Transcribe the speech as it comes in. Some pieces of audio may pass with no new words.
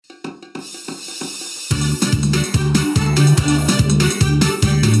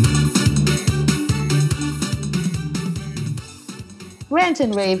Rant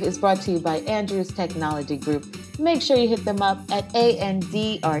and Rave is brought to you by Andrews Technology Group. Make sure you hit them up at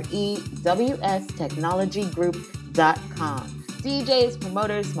andrewstechnologygroup.com. DJs,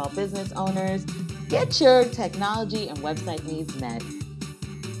 promoters, small business owners, get your technology and website needs met.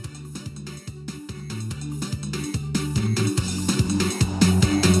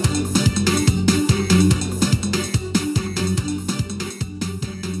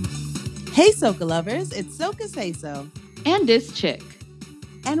 Hey Soca lovers, it's Soca Say So. And this chick.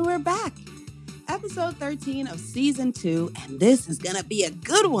 And we're back. Episode 13 of season 2, and this is gonna be a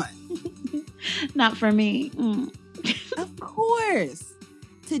good one. Not for me. Of course.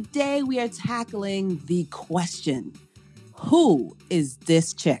 Today we are tackling the question, who is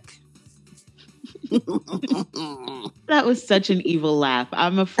this chick? That was such an evil laugh.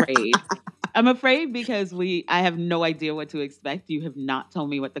 I'm afraid. I'm afraid because I have no idea what to expect. You have not told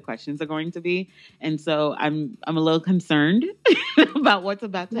me what the questions are going to be. And so I'm a little concerned about what's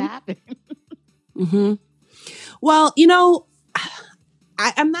about to happen. Mm-hmm. Well,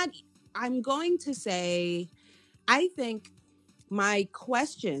 I'm going to say, I think my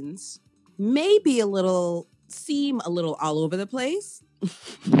questions may be seem a little all over the place,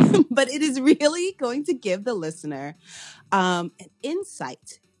 but it is really going to give the listener an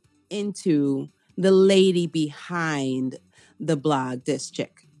insight into the lady behind the blog This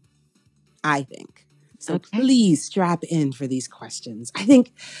Chick, I think. So Please strap in for these questions. I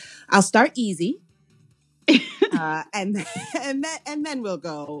think I'll start easy, and then we'll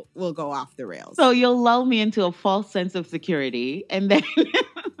go off the rails. So you'll lull me into a false sense of security, and then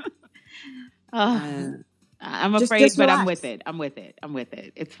I'm afraid, but I'm with it. I'm with it.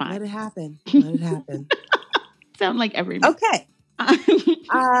 It's fine. Let it happen. Sound like every okay.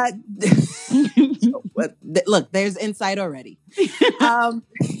 Look, there's insight already.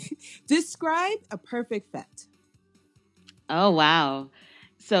 Describe a perfect fete. Oh, wow.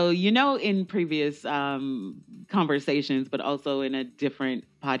 So, in previous conversations, but also in a different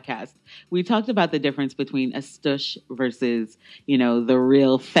podcast, we talked about the difference between a stush versus, the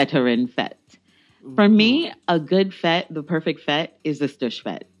real veteran fete. For me, a good fete, the perfect fete, is a stush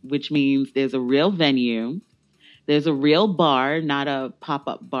fete, which means there's a real venue. There's a real bar, not a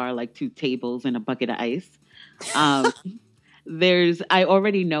pop-up bar like 2 tables and a bucket of ice. I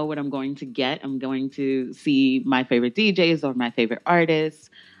already know what I'm going to get. I'm going to see my favorite DJs or my favorite artists.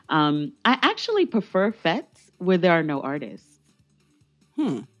 I actually prefer fetes where there are no artists.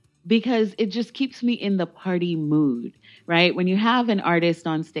 Because it just keeps me in the party mood, right? When you have an artist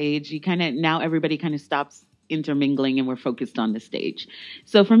on stage, now everybody kind of stops intermingling and we're focused on the stage.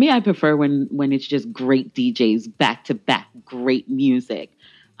 So for me, I prefer when it's just great DJs back to back, great music.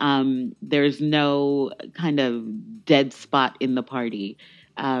 There's no kind of dead spot in the party.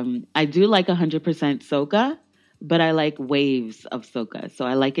 I do like 100% soca, but I like waves of soca. So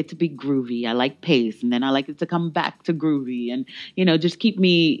I like it to be groovy. I like pace, and then I like it to come back to groovy, and just keep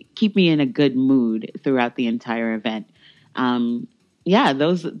me in a good mood throughout the entire event.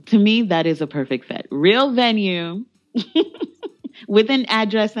 To me, that is a perfect fit. Real venue with an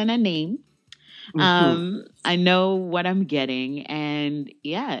address and a name. I know what I'm getting, and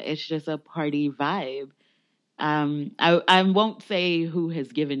it's just a party vibe. I won't say who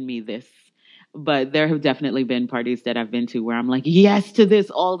has given me this, but there have definitely been parties that I've been to where I'm like, yes to this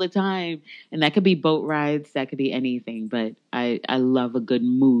all the time. And that could be boat rides, that could be anything, but I love a good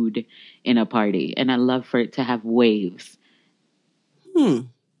mood in a party, and I love for it to have waves.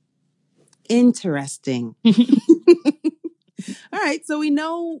 Interesting. All right. So we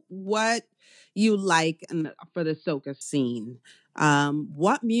know what you like for the soca scene.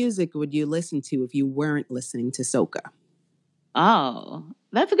 What music would you listen to if you weren't listening to soca? Oh,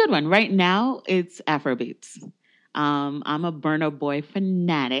 that's a good one. Right now, it's Afrobeats. I'm a Burna Boy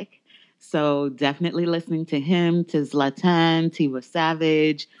fanatic. So definitely listening to him, to Zlatan, Tiwa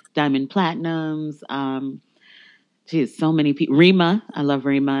Savage, Diamond Platnumz. So many people. Rima, I love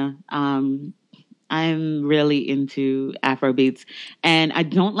Rima. I'm really into Afrobeats. And I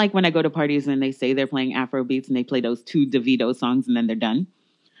don't like when I go to parties and they say they're playing Afrobeats and they play those 2 Davido songs and then they're done.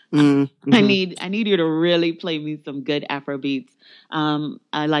 Mm-hmm. I need you to really play me some good Afrobeats.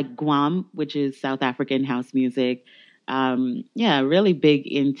 I like Guam, which is South African house music. Really big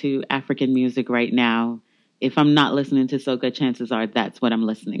into African music right now. If I'm not listening to soca, chances are that's what I'm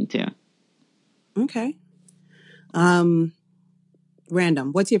listening to. Okay. Random.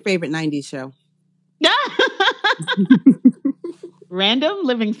 What's your favorite 90s show? Random,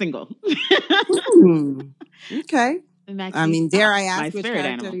 Living Single. Okay. Maxine dare I ask which character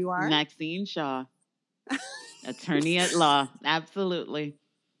animal. You are? Maxine Shaw. Attorney at law. Absolutely.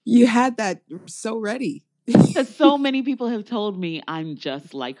 You had that so ready. Because so many people have told me I'm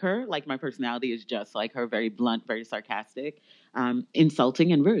just like her. Like my personality is just like her, very blunt, very sarcastic,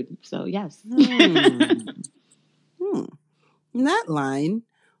 insulting, and rude. So, yes. Hmm. Hmm. In that line,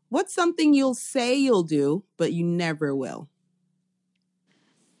 what's something you'll say you'll do, but you never will?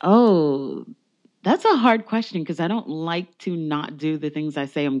 Oh, that's a hard question because I don't like to not do the things I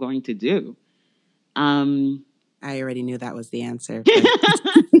say I'm going to do. Um, I already knew that was the answer, but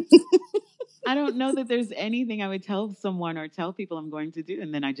I don't know that there's anything I would tell someone or tell people I'm going to do,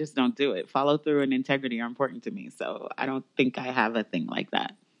 and then I just don't do it. Follow through and integrity are important to me, so I don't think I have a thing like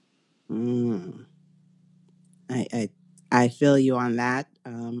that. mm, I, I I feel you on that.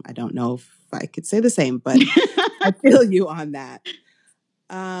 I don't know if I could say the same, but I feel you on that.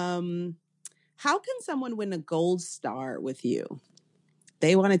 Um, how can someone win a gold star with you?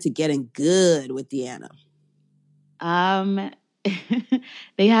 They wanted to get in good with Deanna. um,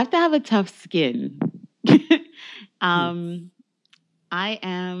 they have to have a tough skin. Hmm. um, I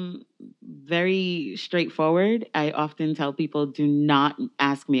am very straightforward. I often tell people do not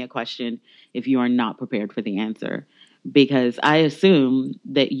ask me a question if you are not prepared for the answer because I assume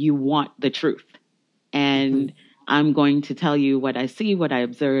that you want the truth. Mhm. And I'm going to tell you what I see, what I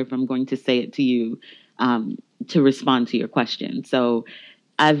observe. I'm going to say it to you um, to respond to your question. So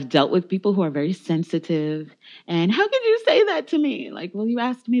I've dealt with people who are very sensitive. And how could you say that to me? Like, well, you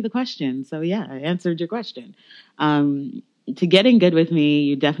asked me the question. So, yeah, I answered your question. To get in good with me,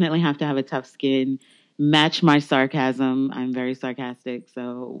 you definitely have to have a tough skin. Match my sarcasm. I'm very sarcastic.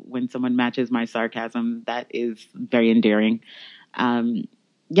 So, when someone matches my sarcasm, that is very endearing. Um,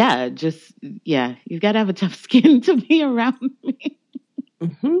 yeah, just, yeah, you've got to have a tough skin to be around me.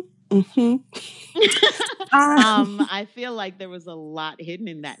 Mm-hmm. Mm-hmm. Uh, I feel like there was a lot hidden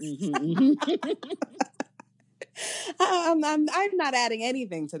in that. I'm not adding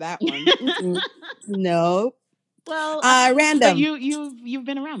anything to that one. Mm-mm. No. Well, but Random. you've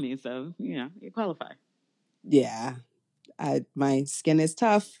been around me, so you qualify. Yeah. My skin is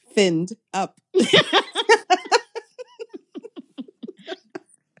tough, thinned up.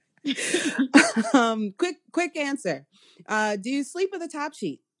 Quick answer. Do you sleep with a top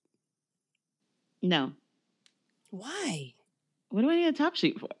sheet? No, Why? what do I need a top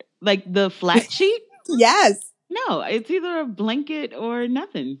sheet for? Like the flat sheet? Yes. No, it's either a blanket or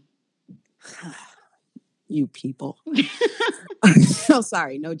nothing. You people. So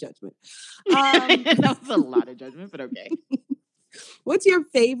sorry, no judgment. That was a lot of judgment, but okay. What's your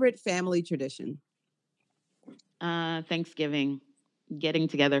favorite family tradition? Thanksgiving, getting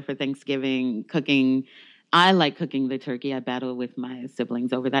together for Thanksgiving, cooking. I like cooking the turkey. I battle with my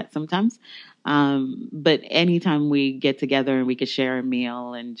siblings over that sometimes. But anytime we get together and we could share a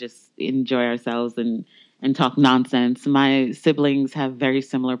meal and just enjoy ourselves and talk nonsense, my siblings have very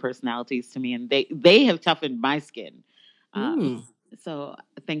similar personalities to me, and they have toughened my skin. Um, Mm. so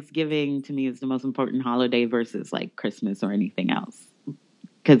Thanksgiving to me is the most important holiday versus like Christmas or anything else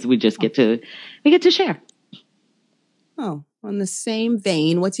because we just get to share. Oh, on the same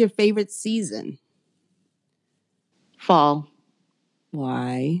vein, what's your favorite season? Fall.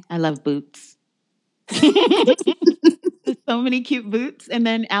 Why? I love boots. There's so many cute boots. And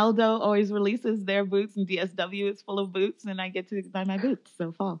then Aldo always releases their boots, and DSW is full of boots, and I get to buy my boots.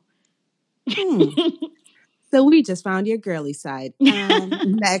 So fall. Hmm. So we just found your girly side.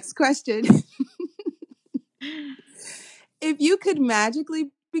 Next question. If you could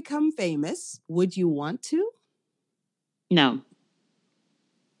magically become famous, would you want to? No,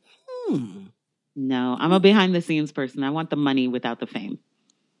 Hmm. no. I'm a behind the scenes person. I want the money without the fame.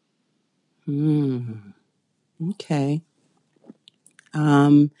 Hmm. Okay.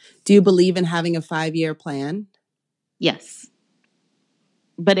 Do you believe in having a 5-year plan? Yes,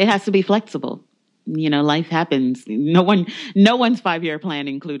 but it has to be flexible. Life happens. No one's 5-year plan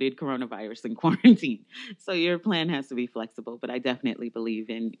included coronavirus and quarantine. So your plan has to be flexible. But I definitely believe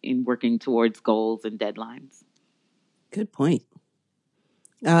in working towards goals and deadlines. Good point.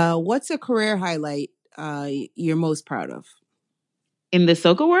 What's a career highlight you're most proud of? In the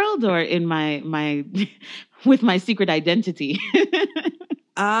Soka world or in my with my secret identity.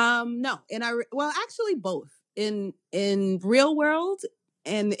 No, well, actually both in real world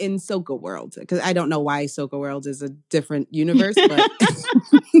and in Soka world, because I don't know why Soka world is a different universe, but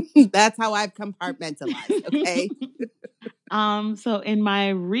that's how I've compartmentalized. Okay. So in my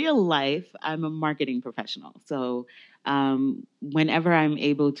real life, I'm a marketing professional. So whenever I'm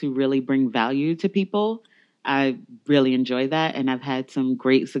able to really bring value to people, I really enjoy that. And I've had some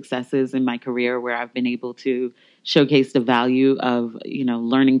great successes in my career where I've been able to showcase the value of,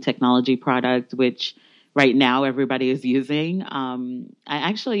 learning technology product, which right now everybody is using. I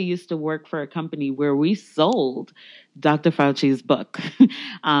actually used to work for a company where we sold Dr. Fauci's book.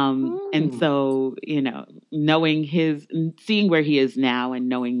 And Mm. so, knowing seeing where he is now and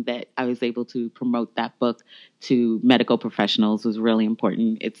knowing that I was able to promote that book to medical professionals was really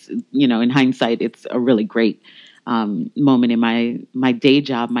important. It's, in hindsight, it's a really great moment in my day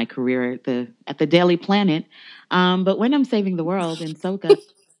job, my career at the Daily Planet. But when I'm saving the world in Soka,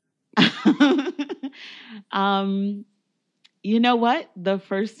 um, you know what? The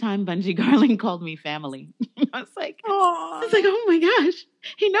first time Bungie Garland called me family, I was like, Aw. oh my gosh,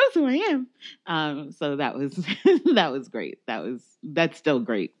 he knows who I am. So that was that was great. That's still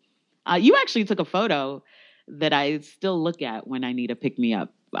great. You actually took a photo that I still look at when I need a pick me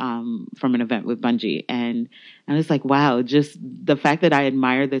up from an event with Bungie, and I was like, wow, just the fact that I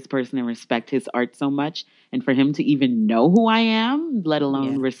admire this person and respect his art so much, and for him to even know who I am, let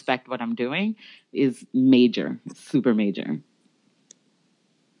alone Yeah. respect what I'm doing, is major, super major.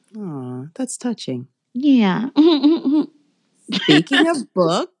 Aw, that's touching. Yeah. Speaking of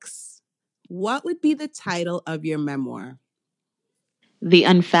books, what would be the title of your memoir? The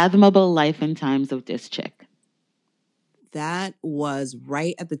Unfathomable Life and Times of This Chick. That was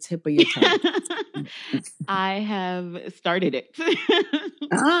right at the tip of your tongue. I have started it.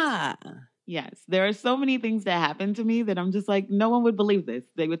 Ah. Yes, there are so many things that happen to me that I'm just like, no one would believe this.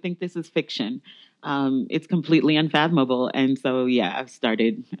 They would think this is fiction. It's completely unfathomable, and so yeah, I've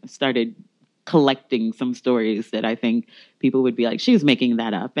started collecting some stories that I think people would be like, she's making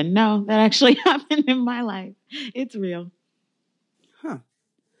that up, and no, that actually happened in my life. It's real. Huh.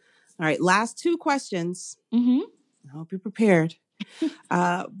 All right, last two questions. Mm-hmm. I hope you're prepared.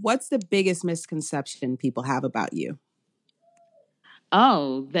 What's the biggest misconception people have about you?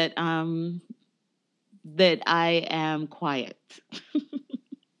 Oh, that I am quiet.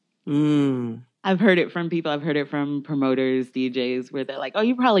 I've heard it from people. I've heard it from promoters, DJs, where they're like, "Oh,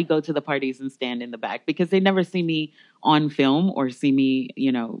 you probably go to the parties and stand in the back," because they never see me on film or see me,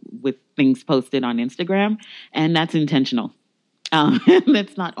 with things posted on Instagram, and that's intentional.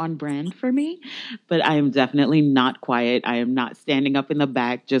 That's not on brand for me, but I am definitely not quiet. I am not standing up in the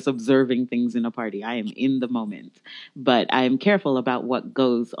back just observing things in a party. I am in the moment, but I am careful about what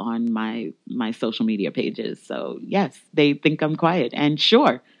goes on my social media pages. So yes, they think I'm quiet, and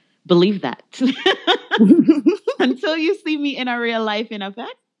sure, believe that. Until you see me in a real life in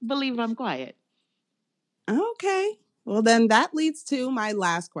effect, believe I'm quiet. Okay. Well, then that leads to my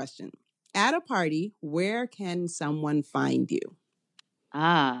last question. At a party, where can someone find you?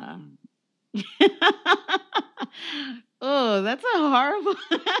 Ah. Oh, that's a horrible.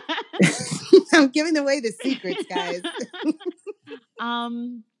 I'm giving away the secrets, guys.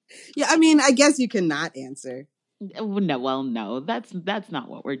 um. Yeah, I mean, I guess you cannot answer. No, well, no, that's not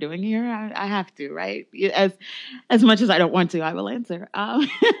what we're doing here. I have to, right? As much as I don't want to, I will answer.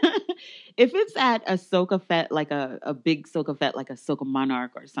 If it's at a soca fete, like a big soca fete, like a soca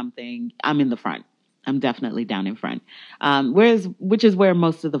monarch or something, I'm in the front. I'm definitely down in front. Which is where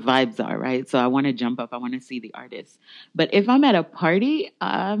most of the vibes are, right? So I want to jump up. I want to see the artists. But if I'm at a party,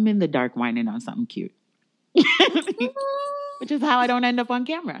 I'm in the dark whining on something cute. Which is how I don't end up on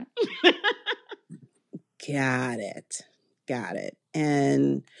camera. Got it.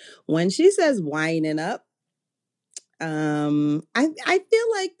 And when she says winding up, I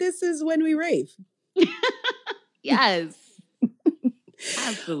feel like this is when we rave. Yes.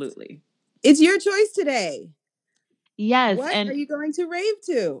 Absolutely. It's your choice today. Yes. What and are you going to rave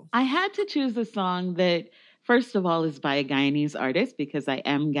to? I had to choose a song that, first of all, is by a Guyanese artist because I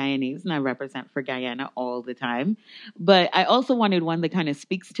am Guyanese and I represent for Guyana all the time. But I also wanted one that kind of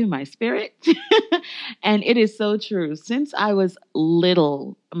speaks to my spirit. And it is so true. Since I was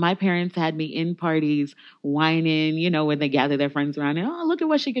little, my parents had me in parties whining, when they gather their friends around and, oh, look at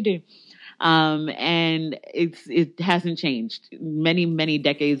what she could do. And it hasn't changed. Many, many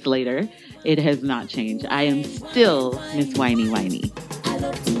decades later, it has not changed. I am still Miss Whiny Whiny. I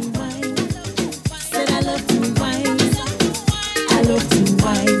love to wine. Said I love to wine. I love to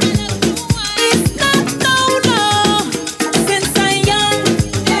wine. It's not no. Since I'm young,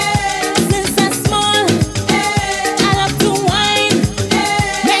 since I'm small, I love to wine.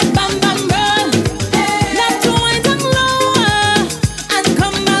 Make bam bam roll. Love to wine down lower and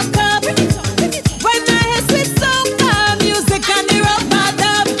come back up. When I hear sweet soca music and the rock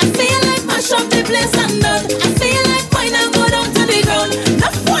bottom, I feel like mash up the place and done. I feel like wine and go down to the ground.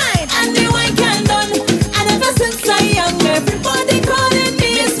 Enough wine and the wine can done. And ever since I'm young, everybody calling me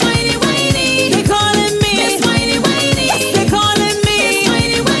Miss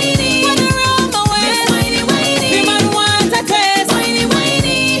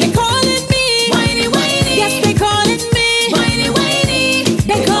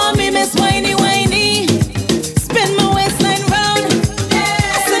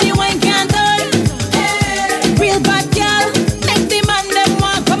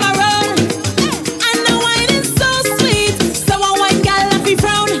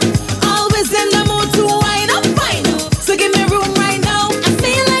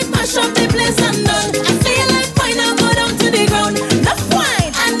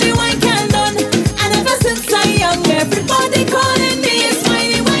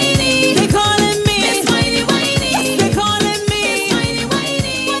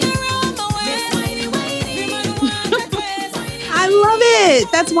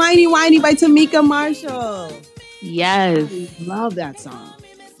That's Whiny Whiny by Tamika Marshall. Yes. I love that song.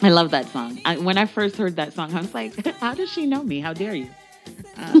 I love that song. When I first heard that song, I was like, how does she know me? How dare you?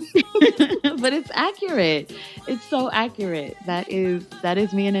 But it's accurate. It's so accurate. That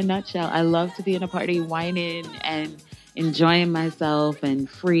is me in a nutshell. I love to be in a party whining and enjoying myself and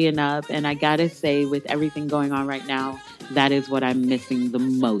freeing up. And I gotta say, with everything going on right now, that is what I'm missing the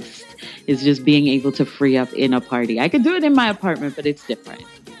most, is just being able to free up in a party. I could do it in my apartment, but it's different.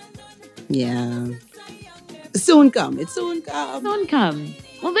 Yeah. Soon come. It's soon come. Soon come.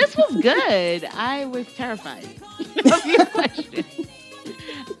 Well, this was good. I was terrified of your question.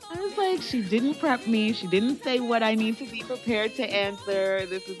 I was like, she didn't prep me. She didn't say what I need to be prepared to answer.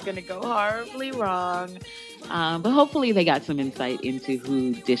 This is going to go horribly wrong. But hopefully they got some insight into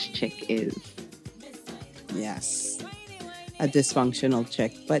who Dish Chick is. Yes. A dysfunctional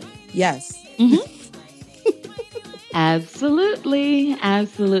chick, but yes. Mm-hmm. Absolutely.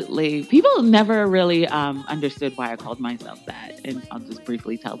 Absolutely. People never really understood why I called myself that. And I'll just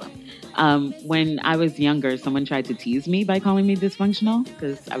briefly tell them. When I was younger, someone tried to tease me by calling me dysfunctional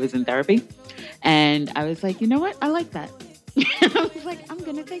because I was in therapy. And I was like, you know what? I like that. I was like, I'm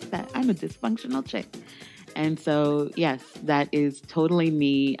going to take that. I'm a dysfunctional chick. And so, yes, that is totally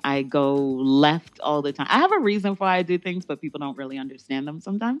me. I go left all the time. I have a reason for why I do things, but people don't really understand them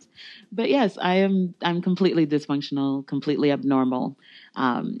sometimes. But yes, I'm completely dysfunctional, completely abnormal.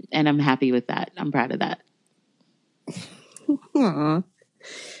 And I'm happy with that. I'm proud of that. Aww.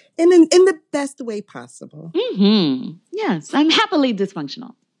 And in the best way possible. Mm-hmm. Yes, I'm happily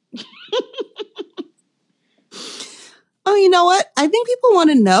dysfunctional. Oh, you know what? I think people want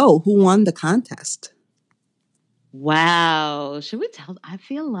to know who won the contest. Wow. Should we tell? I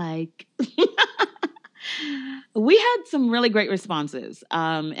feel like we had some really great responses.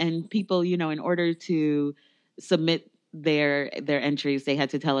 And people, in order to submit their entries, they had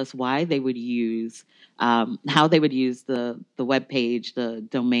to tell us why they would use, how they would use the web page, the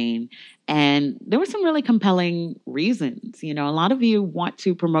domain. And there were some really compelling reasons. A lot of you want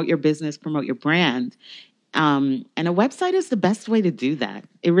to promote your business, promote your brand. And a website is the best way to do that.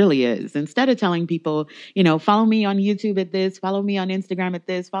 It really is. Instead of telling people, follow me on YouTube at this, follow me on Instagram at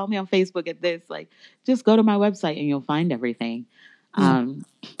this, follow me on Facebook at this, just go to my website and you'll find everything. And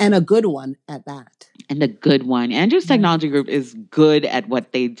a good one at that. And a good one. Andrew's Technology Group is good at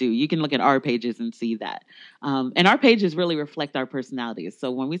what they do. You can look at our pages and see that. And our pages really reflect our personalities. So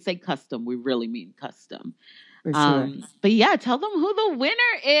when we say custom, we really mean custom. For sure. But yeah, tell them who the winner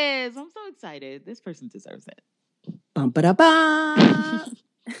is. I'm so excited. This person deserves it. Bum-ba-da-ba.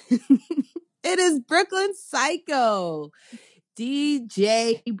 It is Brooklyn Psycho.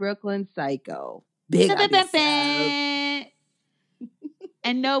 DJ Brooklyn Psycho. Big up yourself.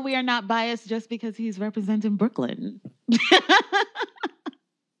 And no, we are not biased just because he's representing Brooklyn.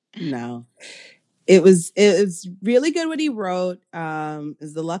 No. It was really good what he wrote. It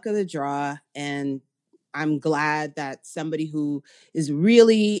was the luck of the draw, and I'm glad that somebody who is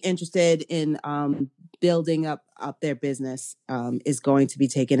really interested in building up their business is going to be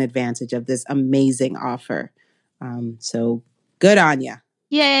taking advantage of this amazing offer. So good on ya.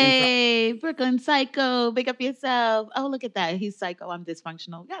 Yay, Brooklyn Psycho, big up yourself. Oh, look at that. He's psycho, I'm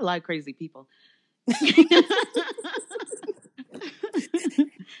dysfunctional. We got a lot of crazy people.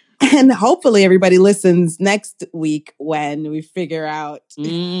 And hopefully everybody listens next week when we figure out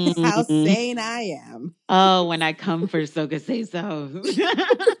how sane I am. Oh, when I come for Soka Say So.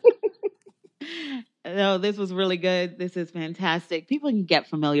 No, this was really good. This is fantastic. People can get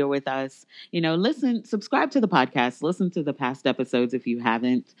familiar with us. Subscribe to the podcast. Listen to the past episodes if you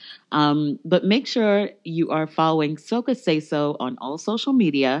haven't. But make sure you are following Soka Say So on all social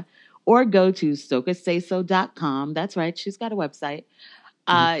media, or go to sokasayso.com. That's right. She's got a website.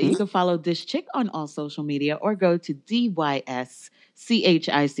 You can follow Dish Chick on all social media, or go to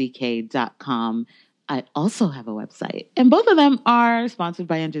dyschchick.com. I also have a website, and both of them are sponsored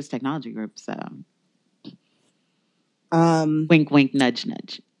by Andrew's Technology Group. So, wink, wink, nudge,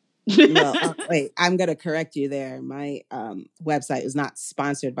 nudge. Well, wait, I'm going to correct you there. My website was not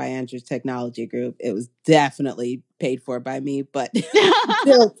sponsored by Andrew's Technology Group. It was definitely paid for by me, but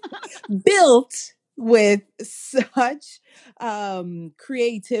built with such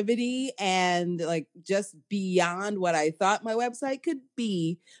creativity and just beyond what I thought my website could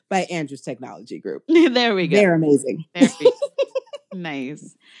be by Andrew's Technology Group. There we go. They're amazing.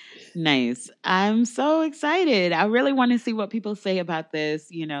 Nice. I'm so excited. I really want to see what people say about this.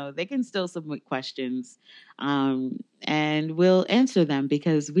 They can still submit questions and we'll answer them,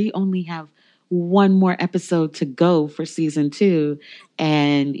 because we only have one more episode to go for season 2.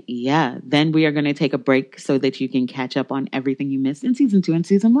 And yeah, then we are going to take a break so that you can catch up on everything you missed in season 2 and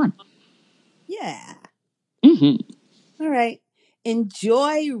season 1. Yeah. Hmm. All right.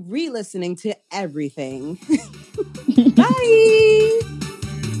 Enjoy re-listening to everything. Bye.